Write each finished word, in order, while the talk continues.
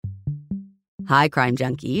Hi, Crime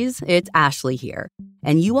Junkies. It's Ashley here.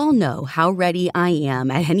 And you all know how ready I am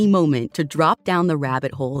at any moment to drop down the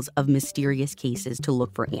rabbit holes of mysterious cases to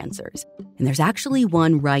look for answers. And there's actually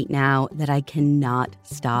one right now that I cannot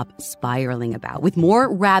stop spiraling about, with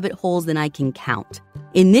more rabbit holes than I can count.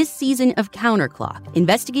 In this season of Counterclock,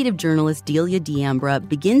 investigative journalist Delia D'Ambra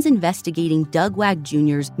begins investigating Doug Wag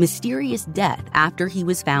Jr.'s mysterious death after he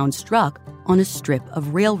was found struck on a strip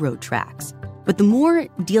of railroad tracks. But the more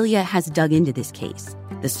Delia has dug into this case,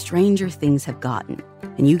 the stranger things have gotten.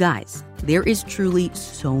 And you guys, there is truly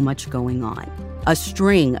so much going on. A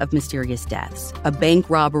string of mysterious deaths, a bank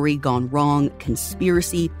robbery gone wrong,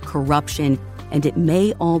 conspiracy, corruption, and it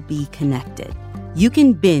may all be connected. You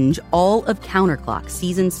can binge all of Counterclock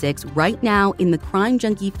Season 6 right now in the Crime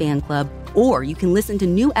Junkie fan club, or you can listen to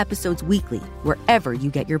new episodes weekly wherever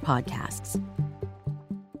you get your podcasts.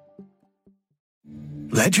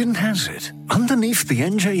 Legend has it, underneath the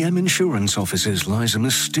NJM insurance offices lies a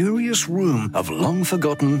mysterious room of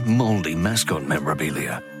long-forgotten, moldy mascot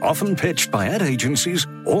memorabilia, often pitched by ad agencies,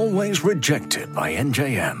 always rejected by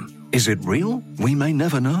NJM. Is it real? We may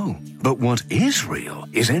never know. But what is real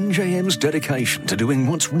is NJM's dedication to doing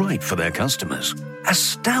what's right for their customers.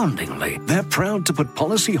 Astoundingly, they're proud to put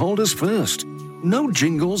policyholders first. No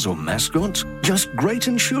jingles or mascots, just great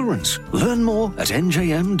insurance. Learn more at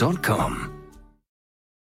njm.com.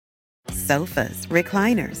 Sofas,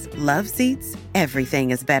 recliners, love seats,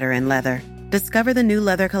 everything is better in leather. Discover the new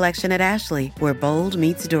leather collection at Ashley, where bold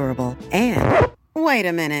meets durable. And, wait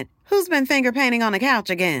a minute, who's been finger painting on the couch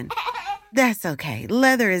again? That's okay,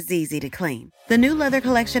 leather is easy to clean. The new leather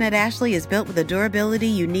collection at Ashley is built with the durability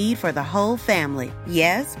you need for the whole family.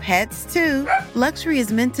 Yes, pets too. Luxury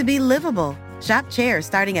is meant to be livable. Shop chairs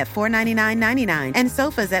starting at $499.99 and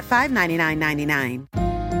sofas at $599.99.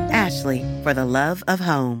 Ashley, for the love of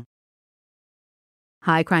home.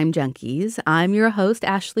 Hi, Crime Junkies. I'm your host,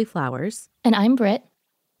 Ashley Flowers. And I'm Britt.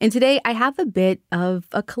 And today I have a bit of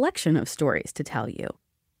a collection of stories to tell you.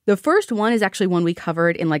 The first one is actually one we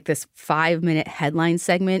covered in like this 5-minute headline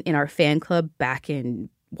segment in our fan club back in,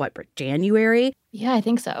 Britt, January? Yeah, I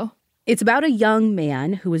think so. It's about a young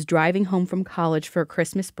man who was driving home from college for a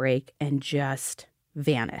Christmas break and just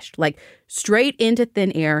vanished. Like straight into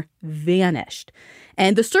thin air, vanished.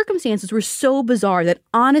 And the circumstances were so bizarre that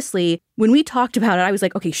honestly, when we talked about it, I was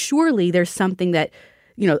like, okay, surely there's something that,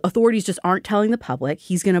 authorities just aren't telling the public.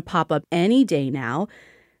 He's going to pop up any day now.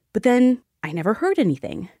 But then I never heard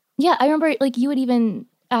anything. Yeah, I remember you would even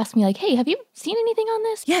ask me hey, have you seen anything on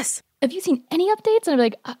this? Yes. Have you seen any updates? And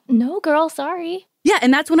I'd be like, no, girl, sorry. Yeah,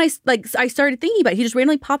 and that's when I started thinking about it. He just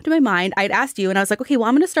randomly popped in my mind. I'd asked you, and I was like, okay, well,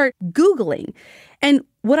 I'm going to start Googling. And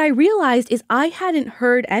what I realized is I hadn't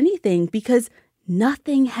heard anything because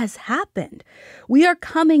nothing has happened. We are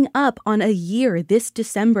coming up on a year this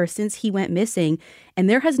December since he went missing, and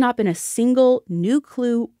there has not been a single new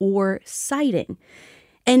clue or sighting.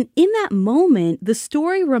 And in that moment, the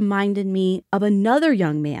story reminded me of another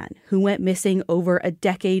young man who went missing over a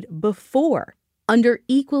decade before, under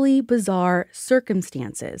equally bizarre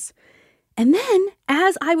circumstances. And then,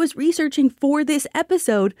 as I was researching for this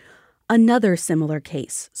episode, another similar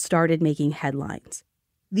case started making headlines.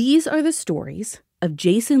 These are the stories of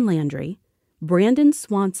Jason Landry, Brandon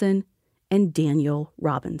Swanson, and Daniel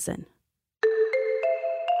Robinson.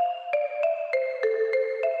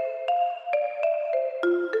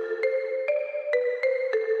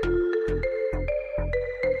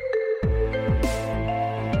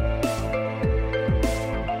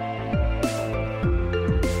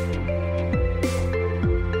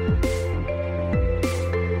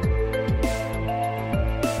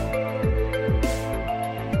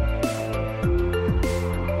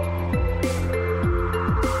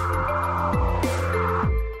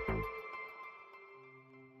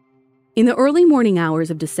 In the early morning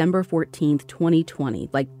hours of December 14th, 2020,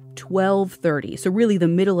 12:30, so really the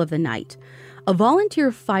middle of the night, a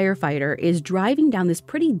volunteer firefighter is driving down this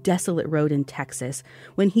pretty desolate road in Texas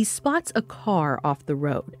when he spots a car off the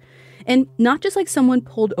road. And not just someone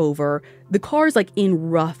pulled over, the car's in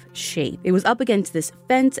rough shape. It was up against this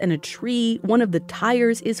fence and a tree. One of the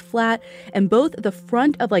tires is flat, and both the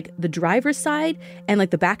front of the driver's side and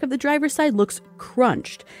the back of the driver's side looks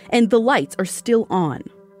crunched, and the lights are still on.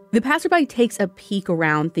 The passerby takes a peek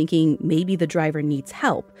around thinking maybe the driver needs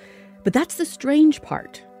help. But that's the strange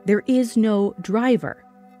part. There is no driver.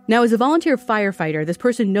 Now, as a volunteer firefighter, this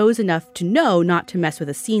person knows enough to know not to mess with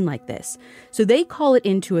a scene like this. So they call it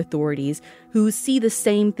into authorities who see the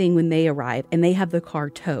same thing when they arrive, and they have the car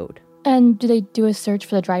towed. And do they do a search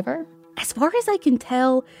for the driver? As far as I can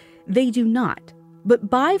tell, they do not. But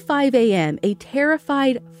by 5 a.m., a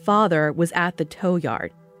terrified father was at the tow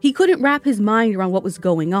yard. He couldn't wrap his mind around what was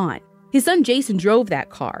going on. His son Jason drove that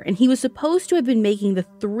car, and he was supposed to have been making the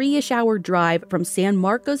 3-ish hour drive from San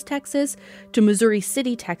Marcos, Texas to Missouri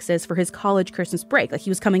City, Texas for his college Christmas break, like he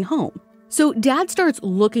was coming home. So Dad starts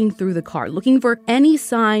looking through the car, looking for any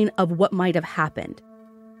sign of what might have happened.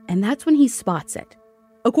 And that's when he spots it.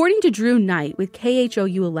 According to Drew Knight with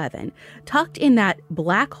KHOU 11, tucked in that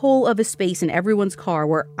black hole of a space in everyone's car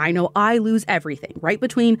where I know I lose everything, right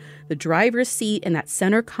between the driver's seat and that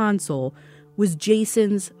center console, was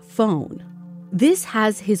Jason's phone. This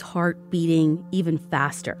has his heart beating even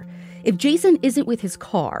faster. If Jason isn't with his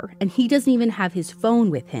car and he doesn't even have his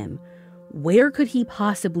phone with him, where could he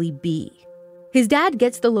possibly be? His dad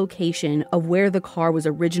gets the location of where the car was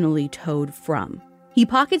originally towed from. He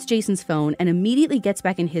pockets Jason's phone and immediately gets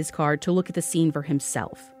back in his car to look at the scene for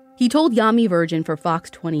himself. He told Yami Virgin for Fox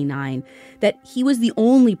 29 that he was the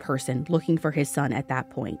only person looking for his son at that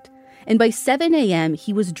point. And by 7 a.m.,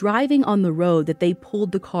 he was driving on the road that they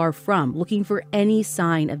pulled the car from, looking for any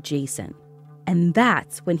sign of Jason. And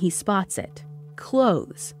that's when he spots it.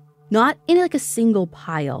 Clothes. Not in like a single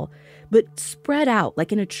pile, but spread out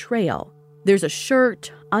like in a trail. There's a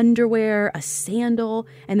shirt, underwear, a sandal,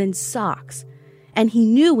 and then socks. And he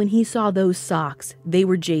knew when he saw those socks, they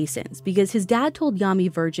were Jason's, because his dad told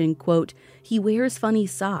Yami Virgin, quote, he wears funny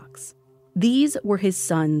socks. These were his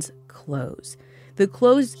son's clothes. The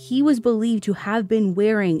clothes he was believed to have been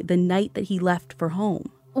wearing the night that he left for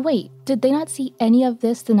home. Wait, did they not see any of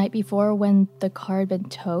this the night before when the car had been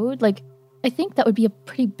towed? Like, I think that would be a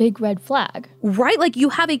pretty big red flag. Right, like you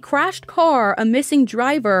have a crashed car, a missing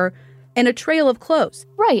driver, and a trail of clothes.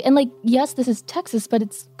 Right, and like, yes, this is Texas, but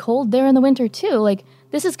it's cold there in the winter too. Like,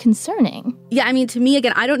 this is concerning. Yeah, I mean, to me,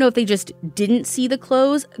 again, I don't know if they just didn't see the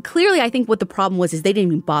clothes. Clearly, I think what the problem was is they didn't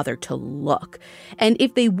even bother to look. And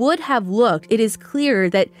if they would have looked, it is clear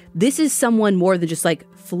that this is someone more than just like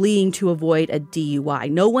fleeing to avoid a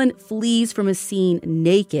DUI. No one flees from a scene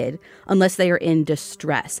naked unless they are in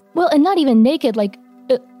distress. Well, and not even naked, like,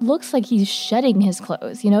 it looks like he's shedding his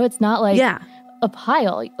clothes, you know? It's not like a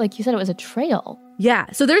pile. Like you said, it was a trail.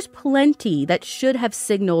 Yeah, so there's plenty that should have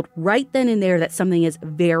signaled right then and there that something is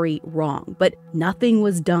very wrong, but nothing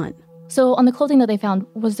was done. So on the clothing that they found,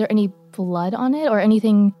 was there any blood on it or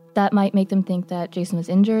anything that might make them think that Jason was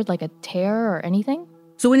injured, like a tear or anything?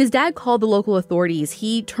 So when his dad called the local authorities,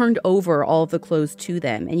 he turned over all of the clothes to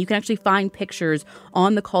them. And you can actually find pictures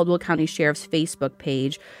on the Caldwell County Sheriff's Facebook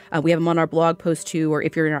page. We have them on our blog post too, or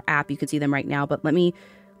if you're in our app, you can see them right now. But let me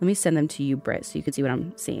send them to you, Britt, so you can see what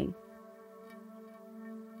I'm seeing.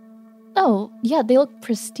 Oh, yeah, they look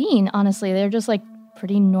pristine, honestly. They're just like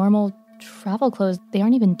pretty normal travel clothes. They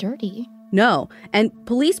aren't even dirty. No, and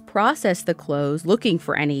police processed the clothes looking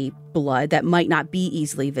for any blood that might not be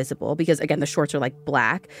easily visible because, again, the shorts are like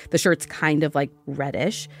black. The shirt's kind of like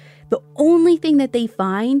reddish. The only thing that they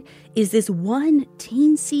find is this one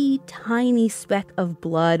teensy tiny speck of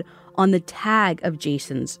blood on the tag of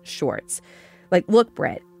Jason's shorts. Like, look,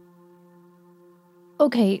 Britt.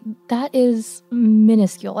 Okay, that is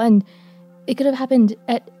minuscule, and it could have happened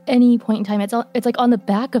at any point in time. It's like on the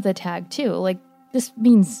back of the tag, too. Like, this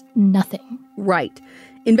means nothing. Right.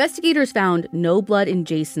 Investigators found no blood in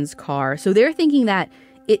Jason's car, so they're thinking that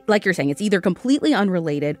it, like you're saying, it's either completely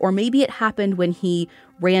unrelated or maybe it happened when he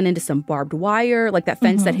ran into some barbed wire, like that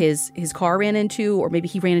fence that his car ran into, or maybe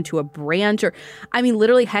he ran into a branch, or, I mean,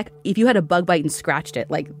 literally, heck, if you had a bug bite and scratched it,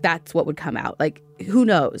 like, that's what would come out. Like, who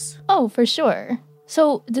knows? Oh, for sure.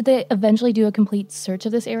 So did they eventually do a complete search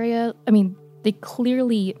of this area? I mean, they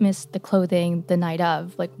clearly missed the clothing the night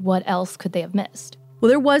of. Like, what else could they have missed? Well,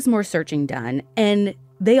 there was more searching done, and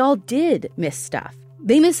they all did miss stuff.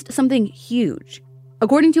 They missed something huge.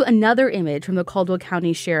 According to another image from the Caldwell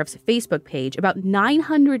County Sheriff's Facebook page, about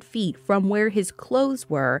 900 feet from where his clothes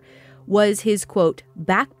were was his, quote,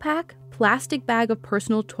 backpack, plastic bag of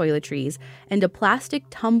personal toiletries, and a plastic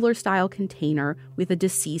tumbler-style container with a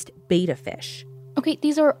deceased betta fish. Okay,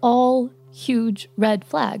 these are all huge red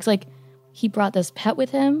flags. Like, he brought this pet with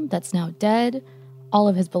him that's now dead. All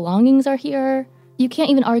of his belongings are here. You can't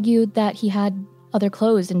even argue that he had other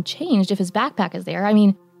clothes and changed if his backpack is there. I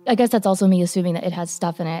mean, I guess that's also me assuming that it has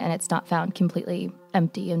stuff in it and it's not found completely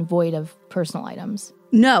empty and void of personal items.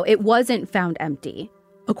 No, it wasn't found empty.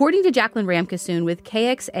 According to Jacqueline Ramkasoon with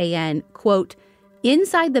KXAN, quote,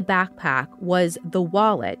 inside the backpack was the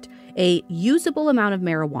wallet, a usable amount of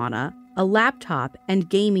marijuana, a laptop, and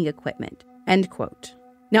gaming equipment, end quote.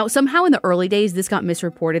 Now, somehow in the early days, this got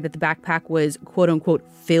misreported that the backpack was, quote unquote,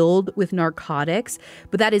 filled with narcotics,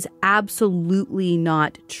 but that is absolutely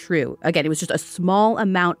not true. Again, it was just a small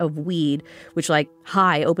amount of weed, which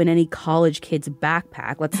open any college kid's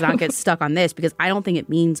backpack. Let's not get stuck on this because I don't think it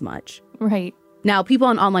means much. Right. Now, people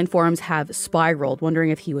on online forums have spiraled, wondering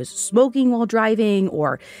if he was smoking while driving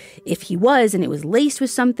or if he was and it was laced with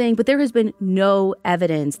something, but there has been no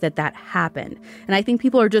evidence that that happened. And I think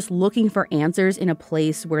people are just looking for answers in a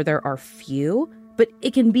place where there are few, but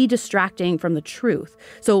it can be distracting from the truth.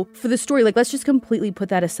 So for the story, let's just completely put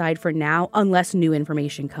that aside for now, unless new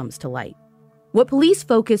information comes to light. What police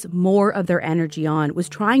focused more of their energy on was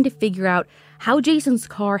trying to figure out how Jason's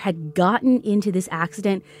car had gotten into this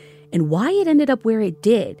accident and why it ended up where it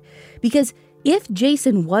did. Because if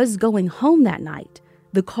Jason was going home that night,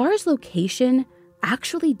 the car's location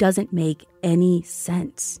actually doesn't make any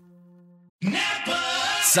sense.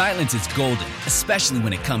 Silence is golden, especially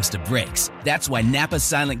when it comes to brakes. That's why Napa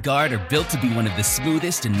Silent Guard are built to be one of the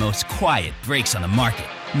smoothest and most quiet brakes on the market.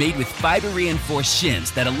 Made with fiber-reinforced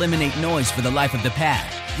shims that eliminate noise for the life of the pad,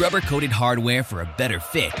 rubber-coated hardware for a better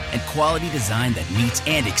fit, and quality design that meets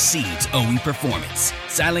and exceeds OE performance.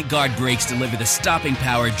 Silent Guard brakes deliver the stopping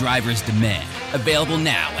power drivers demand. Available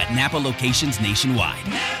now at Napa locations nationwide.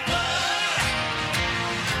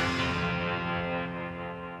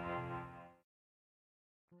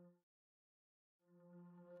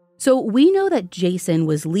 So we know that Jason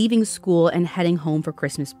was leaving school and heading home for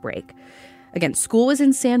Christmas break. Again, school was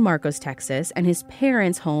in San Marcos, Texas, and his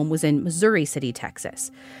parents' home was in Missouri City,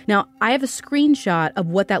 Texas. Now, I have a screenshot of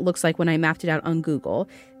what that looks like when I mapped it out on Google.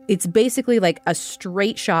 It's basically like a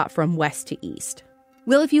straight shot from west to east.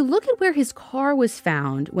 Well, if you look at where his car was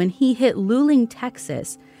found when he hit Luling,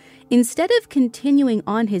 Texas, instead of continuing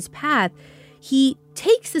on his path, he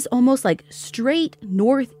takes this almost straight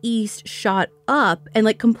northeast shot up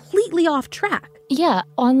and completely off track. Yeah,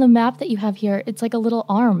 on the map that you have here, it's like a little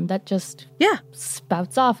arm that just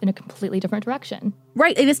spouts off in a completely different direction.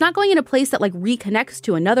 Right, and it's not going in a place that reconnects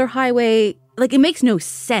to another highway. It makes no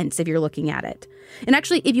sense if you're looking at it. And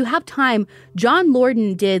actually, if you have time, John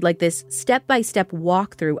Lorden did this step-by-step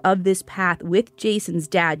walkthrough of this path with Jason's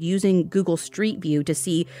dad using Google Street View to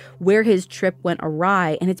see where his trip went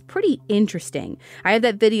awry, and it's pretty interesting. I have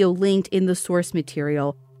that video linked in the source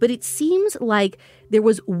material. But it seems like there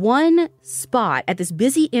was one spot at this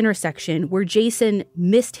busy intersection where Jason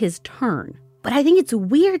missed his turn. But I think it's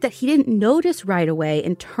weird that he didn't notice right away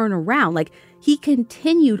and turn around. He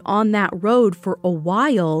continued on that road for a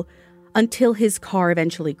while until his car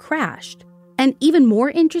eventually crashed. And even more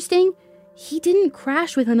interesting, he didn't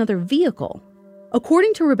crash with another vehicle.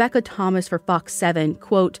 According to Rebecca Thomas for Fox 7,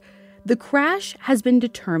 quote, "The crash has been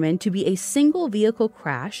determined to be a single vehicle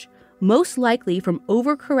crash, most likely from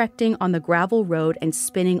overcorrecting on the gravel road and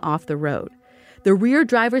spinning off the road. The rear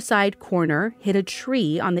driver's side corner hit a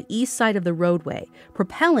tree on the east side of the roadway,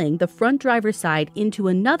 propelling the front driver's side into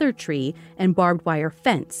another tree and barbed wire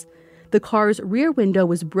fence. The car's rear window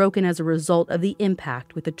was broken as a result of the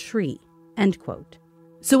impact with the tree." End quote.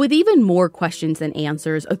 So with even more questions than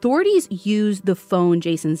answers, authorities used the phone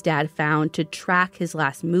Jason's dad found to track his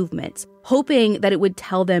last movements, hoping that it would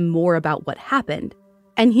tell them more about what happened.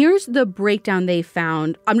 And here's the breakdown they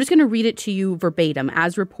found. I'm just going to read it to you verbatim,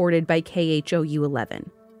 as reported by KHOU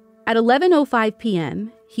 11. At 11:05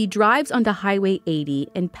 p.m., he drives onto Highway 80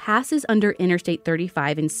 and passes under Interstate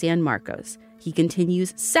 35 in San Marcos. He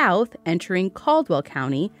continues south, entering Caldwell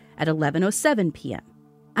County at 11:07 p.m.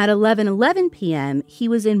 At 11:11 p.m., he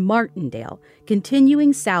was in Martindale,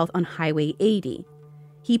 continuing south on Highway 80.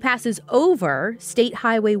 He passes over State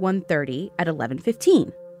Highway 130 at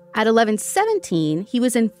 11:15. At 11:17, he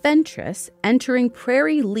was in Fentress, entering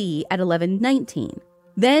Prairie Lea at 11:19.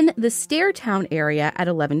 Then the Stairtown area at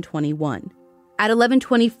 11:21. At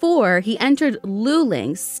 11:24, he entered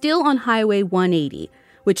Luling, still on Highway 180,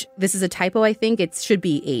 which this is a typo, I think. It should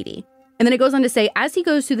be 80. And then it goes on to say, as he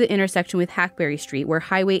goes through the intersection with Hackberry Street, where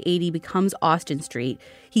Highway 80 becomes Austin Street,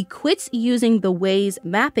 he quits using the Waze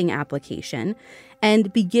mapping application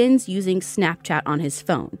and begins using Snapchat on his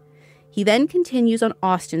phone. He then continues on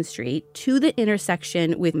Austin Street to the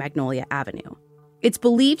intersection with Magnolia Avenue. It's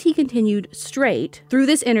believed he continued straight through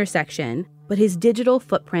this intersection, but his digital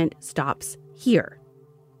footprint stops here.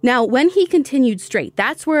 Now, when he continued straight,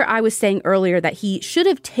 that's where I was saying earlier that he should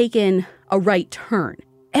have taken a right turn.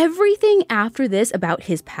 Everything after this about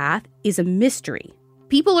his path is a mystery.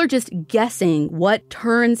 People are just guessing what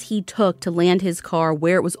turns he took to land his car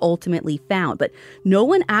where it was ultimately found, but no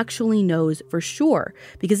one actually knows for sure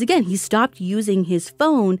because, again, he stopped using his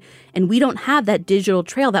phone and we don't have that digital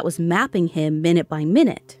trail that was mapping him minute by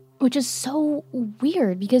minute. Which is so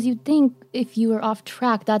weird because you'd think if you were off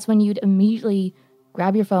track, that's when you'd immediately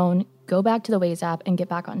grab your phone, go back to the Waze app, and get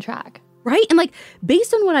back on track. Right? And like,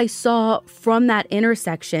 based on what I saw from that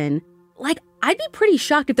intersection, like, I'd be pretty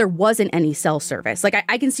shocked if there wasn't any cell service. Like,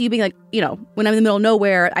 I can see you being like, you know, when I'm in the middle of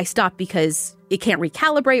nowhere, I stop because it can't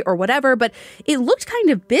recalibrate or whatever, but it looked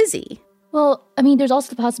kind of busy. Well, I mean, there's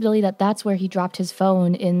also the possibility that that's where he dropped his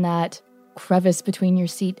phone, in that crevice between your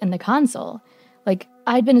seat and the console. Like,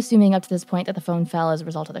 I'd been assuming up to this point that the phone fell as a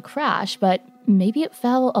result of the crash, but maybe it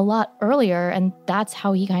fell a lot earlier, and that's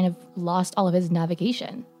how he kind of lost all of his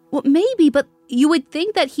navigation. Well, maybe, but you would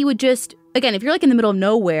think that he would just, again, if you're like in the middle of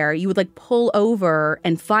nowhere, you would like pull over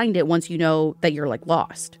and find it once you know that you're like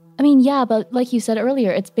lost. I mean, yeah, but like you said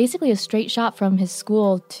earlier, it's basically a straight shot from his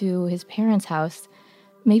school to his parents' house.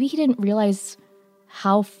 Maybe he didn't realize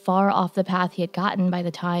how far off the path he had gotten by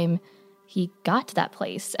the time he got to that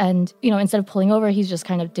place. And, you know, instead of pulling over, he's just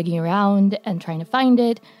kind of digging around and trying to find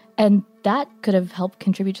it. And that could have helped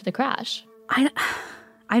contribute to the crash. I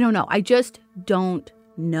don't know. I just don't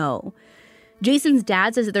know. Jason's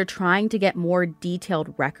dad says that they're trying to get more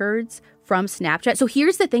detailed records from Snapchat. So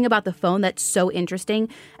here's the thing about the phone that's so interesting.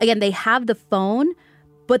 Again, they have the phone,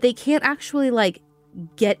 but they can't actually like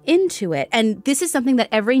get into it. And this is something that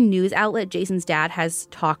every news outlet Jason's dad has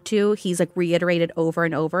talked to, he's like reiterated over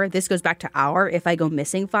and over. This goes back to our If I Go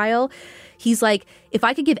Missing file. He's like, if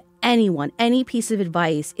I could give anyone any piece of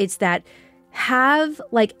advice, it's that have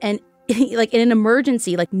like in an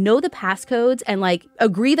emergency, like know the passcodes and like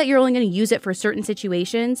agree that you're only going to use it for certain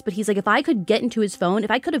situations. But he's like, if I could get into his phone,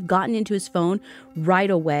 if I could have gotten into his phone right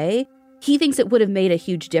away, he thinks it would have made a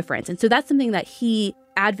huge difference. And so that's something that he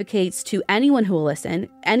advocates to anyone who will listen.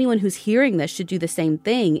 Anyone who's hearing this should do the same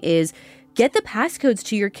thing, is get the passcodes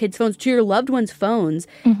to your kids' phones, to your loved ones' phones,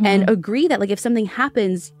 and agree that like if something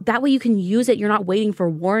happens, that way you can use it. You're not waiting for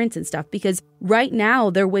warrants and stuff, because right now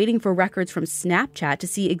they're waiting for records from Snapchat to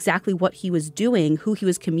see exactly what he was doing, who he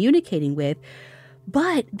was communicating with.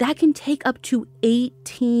 But that can take up to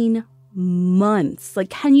 18 months. Like,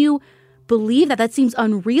 can you believe that? That seems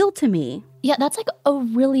unreal to me. Yeah, that's like a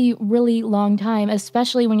really, really long time,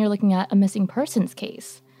 especially when you're looking at a missing persons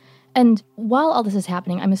case. And while all this is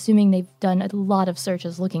happening, I'm assuming they've done a lot of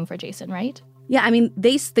searches looking for Jason, right? Yeah, I mean,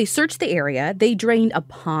 they searched the area. They drained a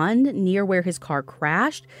pond near where his car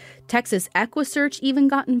crashed. Texas EquiSearch even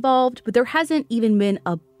got involved, but there hasn't even been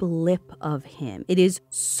a blip of him. It is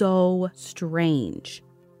so strange.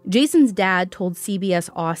 Jason's dad told CBS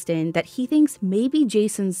Austin that he thinks maybe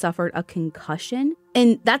Jason suffered a concussion.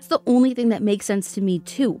 And that's the only thing that makes sense to me,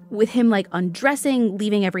 too, with him like undressing,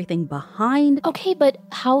 leaving everything behind. Okay, but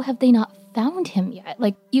how have they not found him yet?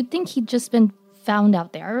 Like, you'd think he'd just been found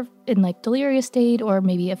out there in like delirious state or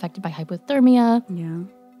maybe affected by hypothermia.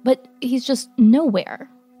 Yeah. But he's just nowhere.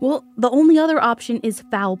 Well, the only other option is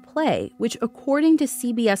foul play, which according to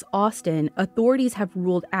CBS Austin, authorities have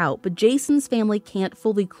ruled out, but Jason's family can't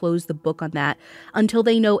fully close the book on that until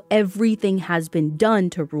they know everything has been done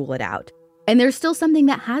to rule it out. And there's still something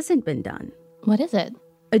that hasn't been done. What is it?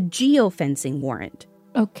 A geofencing warrant.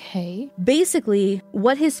 Okay. Basically,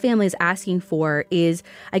 what his family is asking for is,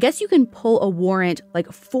 I guess you can pull a warrant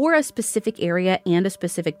like for a specific area and a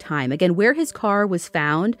specific time. Again, where his car was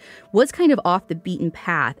found was kind of off the beaten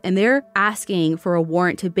path. And they're asking for a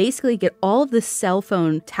warrant to basically get all of the cell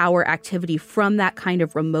phone tower activity from that kind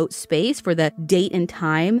of remote space for the date and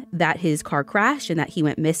time that his car crashed and that he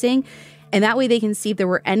went missing. And that way they can see if there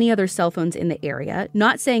were any other cell phones in the area.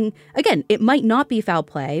 Not saying, again, it might not be foul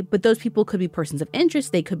play, but those people could be persons of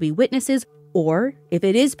interest. They could be witnesses. Or if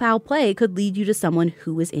it is foul play, it could lead you to someone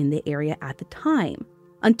who was in the area at the time.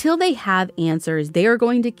 Until they have answers, they are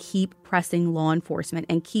going to keep pressing law enforcement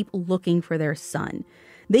and keep looking for their son.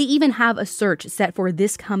 They even have a search set for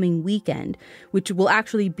this coming weekend, which will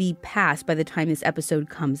actually be passed by the time this episode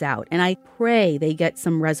comes out. And I pray they get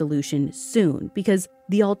some resolution soon, because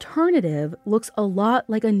the alternative looks a lot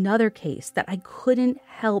like another case that I couldn't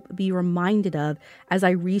help be reminded of as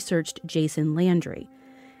I researched Jason Landry.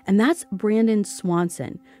 And that's Brandon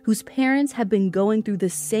Swanson, whose parents have been going through the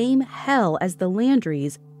same hell as the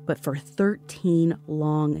Landrys, but for 13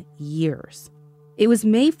 long years. It was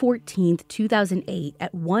May 14th, 2008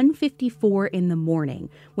 at 1:54 in the morning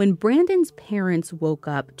when Brandon's parents woke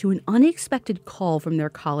up to an unexpected call from their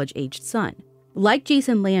college-aged son. Like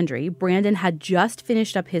Jason Landry, Brandon had just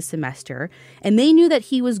finished up his semester, and they knew that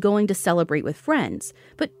he was going to celebrate with friends.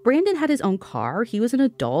 But Brandon had his own car, he was an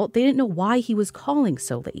adult, they didn't know why he was calling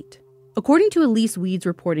so late. According to Elise Weeds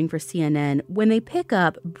reporting for CNN, when they pick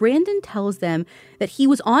up, Brandon tells them that he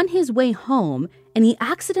was on his way home and he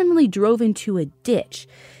accidentally drove into a ditch.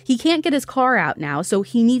 He can't get his car out now, so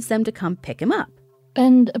he needs them to come pick him up.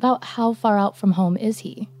 And about how far out from home is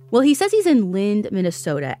he? Well, he says he's in Lind,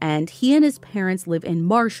 Minnesota, and he and his parents live in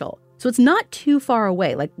Marshall. So it's not too far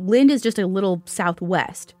away. Like, Lind is just a little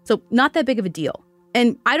southwest, so not that big of a deal.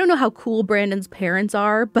 And I don't know how cool Brandon's parents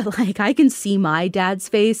are, but, like, I can see my dad's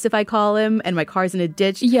face if I call him and my car's in a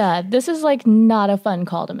ditch. Yeah, this is, like, not a fun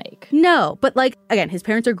call to make. No, but, like, again, his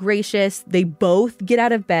parents are gracious. They both get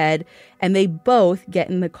out of bed, and they both get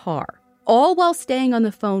in the car, all while staying on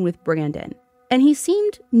the phone with Brandon. And he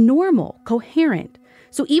seemed normal, coherent.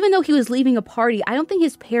 So even though he was leaving a party, I don't think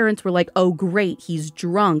his parents were like, oh, great, he's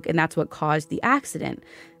drunk, and that's what caused the accident.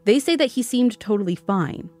 They say that he seemed totally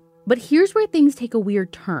fine. But here's where things take a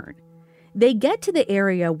weird turn. They get to the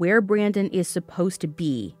area where Brandon is supposed to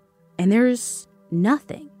be, and there's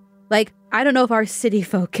nothing. Like, I don't know if our city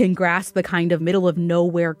folk can grasp the kind of middle of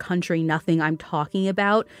nowhere country nothing I'm talking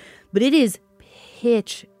about, but it is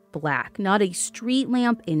pitch black, not a street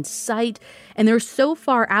lamp in sight, and they're so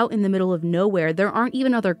far out in the middle of nowhere, there aren't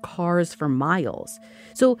even other cars for miles.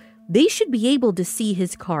 So they should be able to see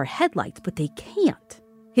his car headlights, but they can't.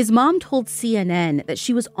 His mom told CNN that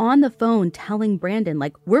she was on the phone telling Brandon,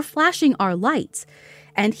 like, we're flashing our lights.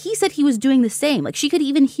 And he said he was doing the same. Like, she could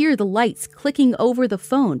even hear the lights clicking over the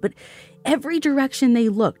phone. But every direction they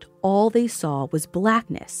looked, all they saw was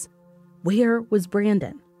blackness. Where was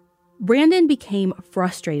Brandon? Brandon became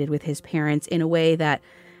frustrated with his parents in a way that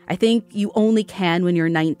I think you only can when you're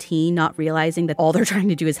 19, not realizing that all they're trying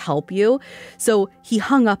to do is help you. So he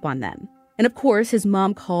hung up on them. And of course, his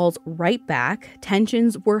mom calls right back.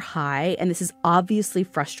 Tensions were high, and this is obviously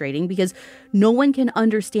frustrating because no one can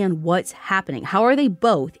understand what's happening. How are they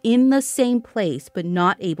both in the same place but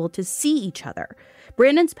not able to see each other?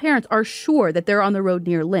 Brandon's parents are sure that they're on the road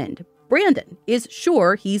near Lind. Brandon is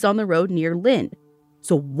sure he's on the road near Lind.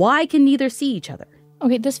 So why can neither see each other?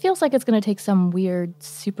 Okay, this feels like it's going to take some weird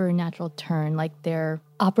supernatural turn, like they're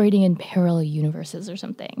operating in parallel universes or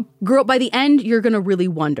something. Girl, by the end, you're going to really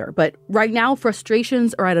wonder. But right now,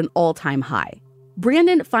 frustrations are at an all-time high.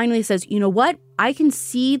 Brandon finally says, you know what? I can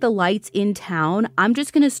see the lights in town. I'm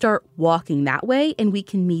just going to start walking that way and we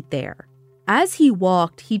can meet there. As he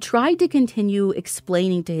walked, he tried to continue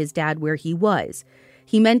explaining to his dad where he was.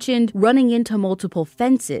 He mentioned running into multiple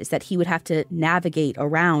fences that he would have to navigate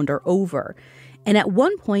around or over. And at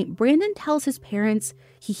one point, Brandon tells his parents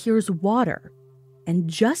he hears water. And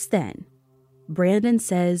just then, Brandon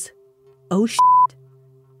says, oh, shit.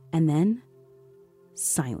 And then,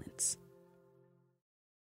 silence.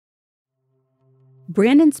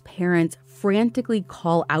 Brandon's parents frantically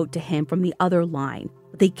call out to him from the other line,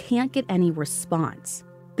 but they can't get any response.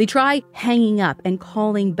 They try hanging up and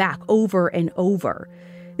calling back over and over.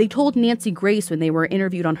 They told Nancy Grace when they were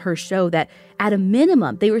interviewed on her show that at a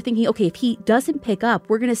minimum, they were thinking, okay, if he doesn't pick up,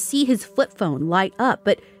 we're going to see his flip phone light up,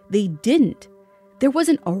 but they didn't. There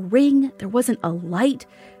wasn't a ring, there wasn't a light,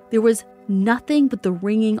 there was nothing but the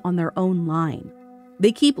ringing on their own line.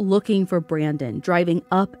 They keep looking for Brandon, driving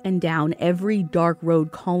up and down every dark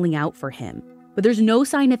road calling out for him, but there's no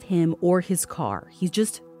sign of him or his car. He's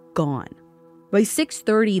just gone. By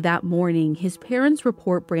 6:30 that morning, his parents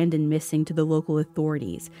report Brandon missing to the local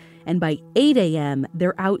authorities, and by 8 a.m.,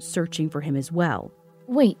 they're out searching for him as well.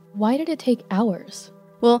 Wait, why did it take hours?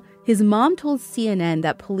 Well, his mom told CNN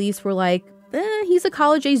that police were like, he's a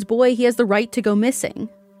college-aged boy, he has the right to go missing.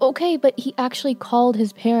 Okay, but he actually called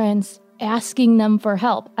his parents asking them for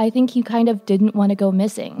help. I think he kind of didn't want to go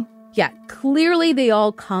missing. Yeah, clearly they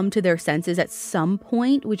all come to their senses at some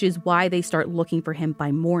point, which is why they start looking for him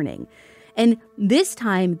by morning. And this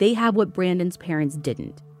time, they have what Brandon's parents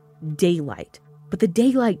didn't. Daylight. But the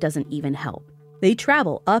daylight doesn't even help. They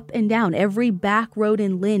travel up and down every back road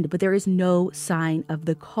in Lind, but there is no sign of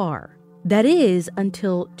the car. That is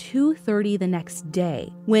until 2:30 the next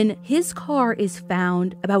day, when his car is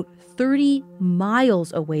found about 30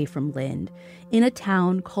 miles away from Lind in a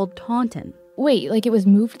town called Taunton. Wait, like it was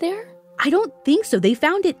moved there? I don't think so. They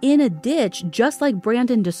found it in a ditch, just like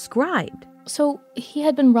Brandon described. So he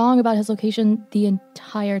had been wrong about his location the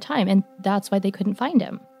entire time, and that's why they couldn't find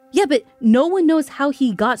him. Yeah, but no one knows how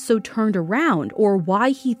he got so turned around or why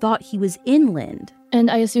he thought he was in Lind. And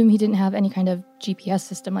I assume he didn't have any kind of GPS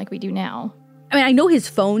system like we do now. I mean, I know his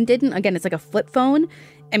phone didn't. Again, it's like a flip phone.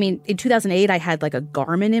 I mean, in 2008, I had like a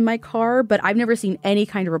Garmin in my car, but I've never seen any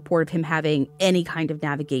kind of report of him having any kind of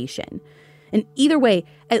navigation. And either way,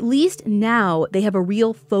 at least now they have a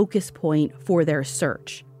real focus point for their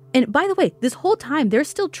search. And by the way, this whole time, they're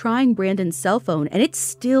still trying Brandon's cell phone, and it's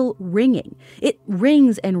still ringing. It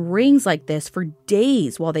rings and rings like this for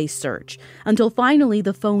days while they search, until finally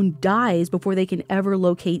the phone dies before they can ever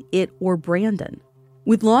locate it or Brandon.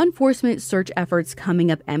 With law enforcement search efforts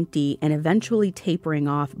coming up empty and eventually tapering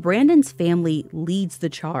off, Brandon's family leads the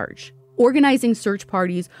charge, organizing search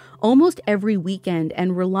parties almost every weekend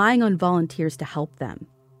and relying on volunteers to help them.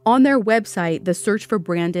 On their website,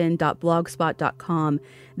 thesearchforbrandon.blogspot.com,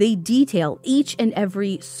 they detail each and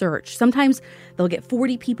every search. Sometimes they'll get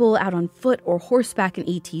 40 people out on foot or horseback in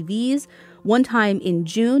ATVs. One time in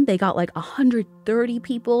June, they got like 130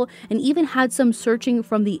 people and even had some searching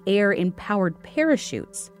from the air in powered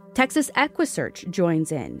parachutes. Texas EquiSearch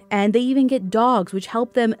joins in, and they even get dogs, which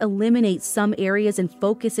help them eliminate some areas and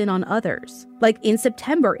focus in on others. Like in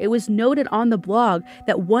September, it was noted on the blog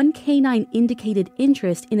that one canine indicated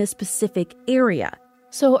interest in a specific area.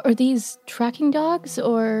 So are these tracking dogs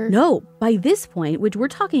or? No, by this point, which we're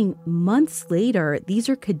talking months later, these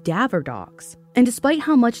are cadaver dogs. And despite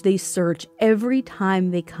how much they search, every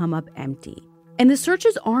time they come up empty. And the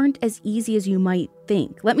searches aren't as easy as you might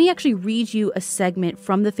think. Let me actually read you a segment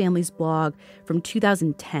from the family's blog from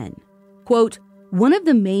 2010. Quote, "One of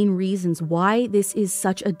the main reasons why this is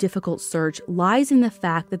such a difficult search lies in the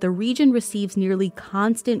fact that the region receives nearly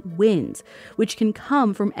constant winds, which can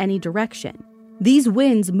come from any direction. These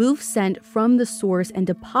winds move scent from the source and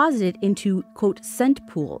deposit it into, quote, scent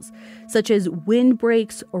pools, such as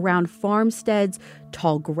windbreaks around farmsteads,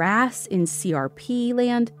 tall grass in CRP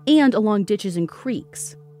land, and along ditches and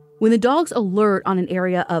creeks. When the dogs alert on an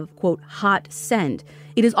area of, quote, hot scent,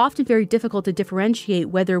 it is often very difficult to differentiate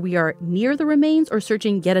whether we are near the remains or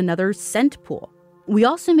searching yet another scent pool. We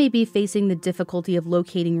also may be facing the difficulty of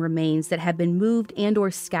locating remains that have been moved and or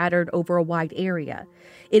scattered over a wide area.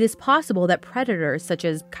 It is possible that predators such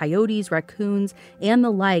as coyotes, raccoons, and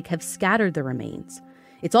the like have scattered the remains.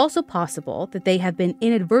 It's also possible that they have been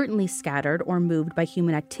inadvertently scattered or moved by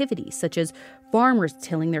human activities, such as farmers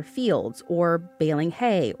tilling their fields or baling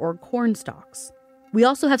hay or corn stalks. We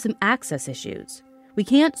also have some access issues. We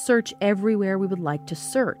can't search everywhere we would like to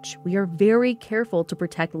search. We are very careful to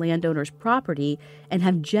protect landowners' property and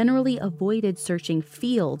have generally avoided searching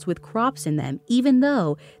fields with crops in them, even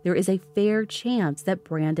though there is a fair chance that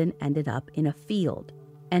Brandon ended up in a field."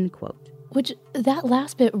 End quote. Which, that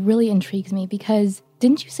last bit really intrigues me because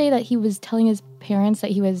didn't you say that he was telling his parents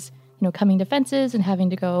that he was, coming to fences and having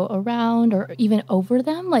to go around or even over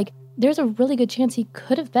them? Like, there's a really good chance he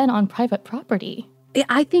could have been on private property.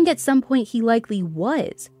 I think at some point he likely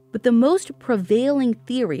was, but the most prevailing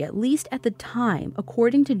theory, at least at the time,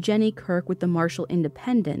 according to Jenny Kirk with the Marshall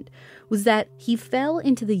Independent, was that he fell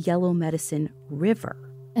into the Yellow Medicine River.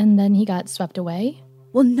 And then he got swept away?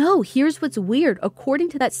 Well, no, here's what's weird. According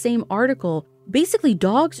to that same article, basically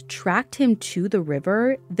dogs tracked him to the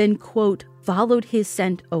river, then, quote, followed his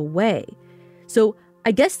scent away. So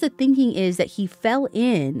I guess the thinking is that he fell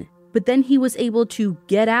in, but then he was able to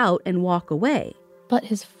get out and walk away. But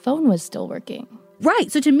his phone was still working. Right.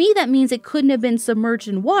 So to me, that means it couldn't have been submerged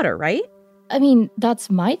in water, right? I mean, that's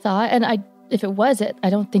my thought. And if it was, I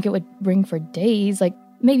don't think it would ring for days. Like,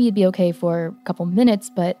 maybe it'd be okay for a couple minutes,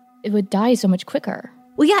 but it would die so much quicker.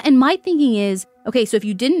 Well, yeah. And my thinking is, okay, so if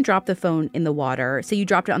you didn't drop the phone in the water, say you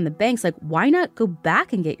dropped it on the banks, like, why not go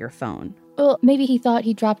back and get your phone? Well, maybe he thought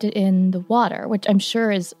he dropped it in the water, which I'm sure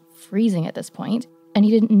is freezing at this point, and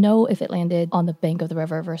he didn't know if it landed on the bank of the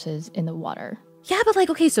river versus in the water. Yeah, but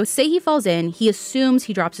okay, so say he falls in, he assumes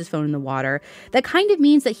he drops his phone in the water. That kind of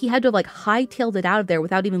means that he had to have hightailed it out of there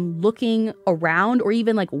without even looking around or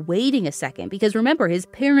even waiting a second. Because remember, his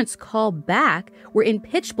parents' call back were in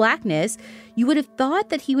pitch blackness. You would have thought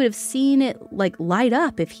that he would have seen it light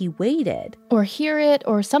up if he waited. Or hear it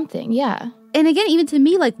or something, yeah. And again, even to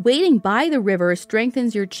me, waiting by the river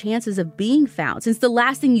strengthens your chances of being found, since the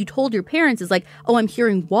last thing you told your parents is oh, I'm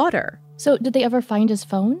hearing water. So did they ever find his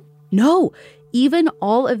phone? No. Even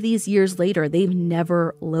all of these years later, they've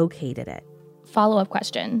never located it. Follow-up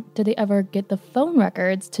question. Did they ever get the phone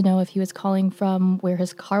records to know if he was calling from where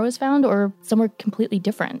his car was found or somewhere completely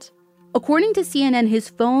different? According to CNN, his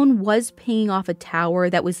phone was pinging off a tower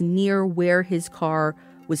that was near where his car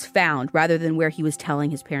was found, rather than where he was telling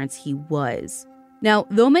his parents he was. Now,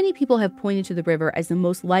 though many people have pointed to the river as the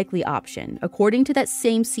most likely option, according to that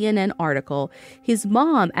same CNN article, his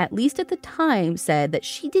mom, at least at the time, said that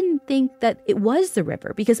she didn't think that it was the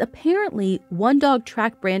river because apparently one dog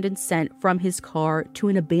tracked Brandon's scent from his car to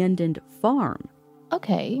an abandoned farm.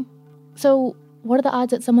 Okay, so what are the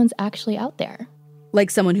odds that someone's actually out there?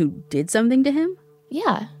 Like someone who did something to him?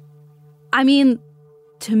 Yeah. I mean,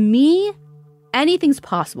 to me, anything's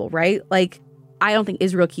possible, right? I don't think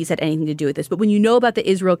Israel Keys had anything to do with this, but when you know about the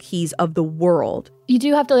Israel Keys of the world, you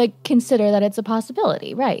do have to consider that it's a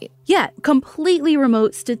possibility, right? Yeah, completely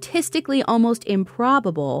remote, statistically almost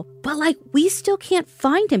improbable, but we still can't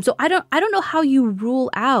find him. So I don't know how you rule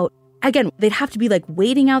out. Again, they'd have to be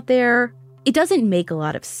waiting out there. It doesn't make a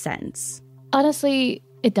lot of sense. Honestly,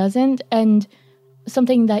 it doesn't. And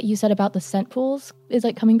something that you said about the scent pools is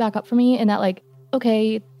coming back up for me, and that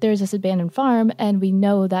okay, there's this abandoned farm, and we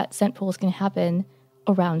know that scent pools can happen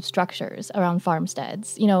around structures, around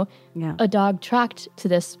farmsteads. A dog tracked to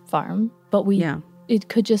this farm, but it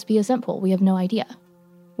could just be a scent pool. We have no idea.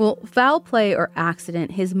 Well, foul play or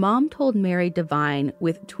accident, his mom told Mary Devine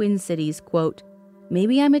with Twin Cities, quote,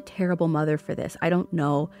 "Maybe I'm a terrible mother for this, I don't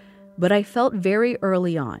know, but I felt very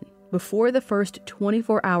early on, before the first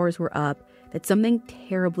 24 hours were up, that something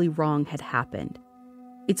terribly wrong had happened.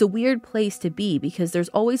 It's a weird place to be because there's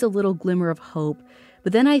always a little glimmer of hope,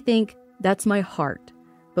 but then I think, that's my heart,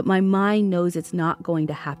 but my mind knows it's not going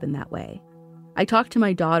to happen that way. I talked to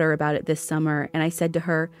my daughter about it this summer, and I said to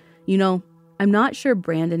her, I'm not sure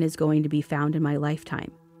Brandon is going to be found in my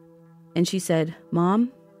lifetime. And she said,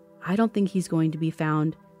 Mom, I don't think he's going to be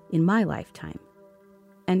found in my lifetime."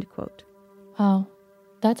 End quote. Wow,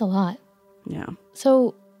 that's a lot. Yeah.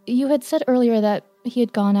 So you had said earlier that he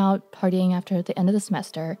had gone out partying after the end of the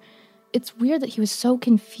semester. It's weird that he was so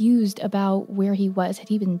confused about where he was. Had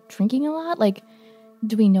he been drinking a lot?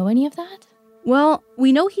 Do we know any of that? Well,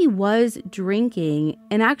 we know he was drinking,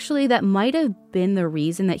 and actually that might have been the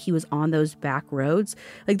reason that he was on those back roads.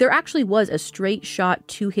 There actually was a straight shot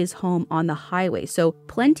to his home on the highway, so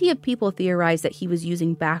plenty of people theorize that he was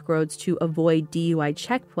using back roads to avoid DUI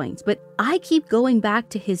checkpoints. But I keep going back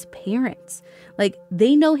to his parents.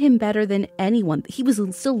 They know him better than anyone. He was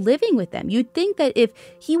still living with them. You'd think that if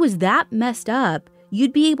he was that messed up,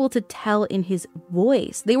 you'd be able to tell in his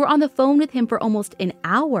voice. They were on the phone with him for almost an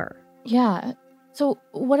hour. Yeah. So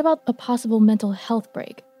what about a possible mental health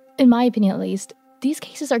break? In my opinion, at least, these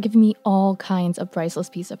cases are giving me all kinds of Priceless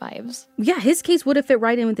Pizza vibes. Yeah, his case would have fit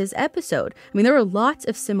right in with this episode. There are lots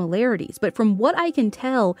of similarities, but from what I can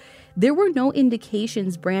tell, there were no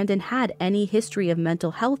indications Brandon had any history of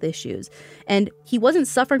mental health issues, and he wasn't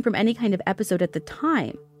suffering from any kind of episode at the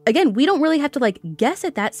time. Again, we don't really have to guess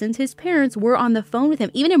at that since his parents were on the phone with him.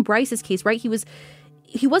 Even in Bryce's case, right,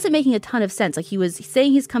 he wasn't making a ton of sense. He was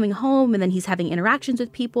saying he's coming home and then he's having interactions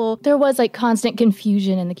with people. There was constant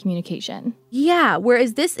confusion in the communication. Yeah,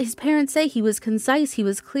 whereas his parents say he was concise, he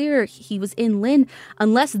was clear, he was in Lynn,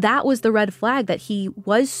 unless that was the red flag that he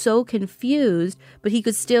was so confused, but he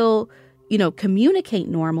could still, communicate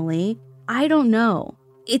normally. I don't know.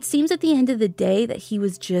 It seems at the end of the day that he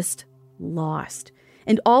was just lost.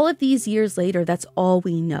 And all of these years later, that's all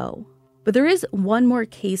we know. But there is one more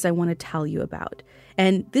case I want to tell you about.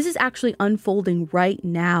 And this is actually unfolding right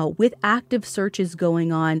now with active searches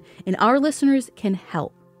going on, and our listeners can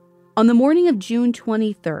help. On the morning of June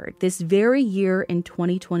 23rd, this very year in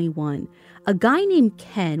 2021, a guy named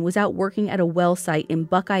Ken was out working at a well site in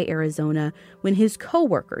Buckeye, Arizona, when his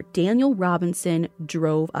coworker, Daniel Robinson,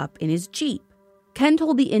 drove up in his Jeep. Ken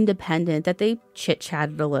told The Independent that they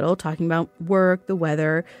chit-chatted a little, talking about work, the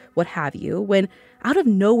weather, what have you, when out of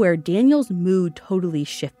nowhere, Daniel's mood totally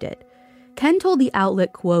shifted. Ken told the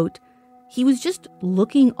outlet, quote, "He was just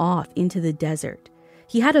looking off into the desert.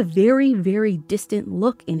 He had a very, very distant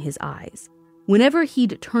look in his eyes. Whenever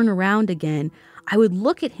he'd turn around again, I would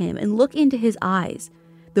look at him and look into his eyes.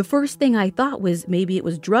 The first thing I thought was maybe it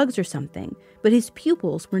was drugs or something, but his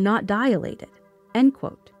pupils were not dilated." End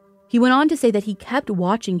quote. He went on to say that he kept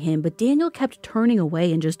watching him, but Daniel kept turning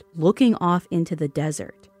away and just looking off into the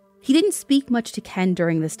desert. He didn't speak much to Ken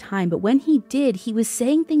during this time, but when he did, he was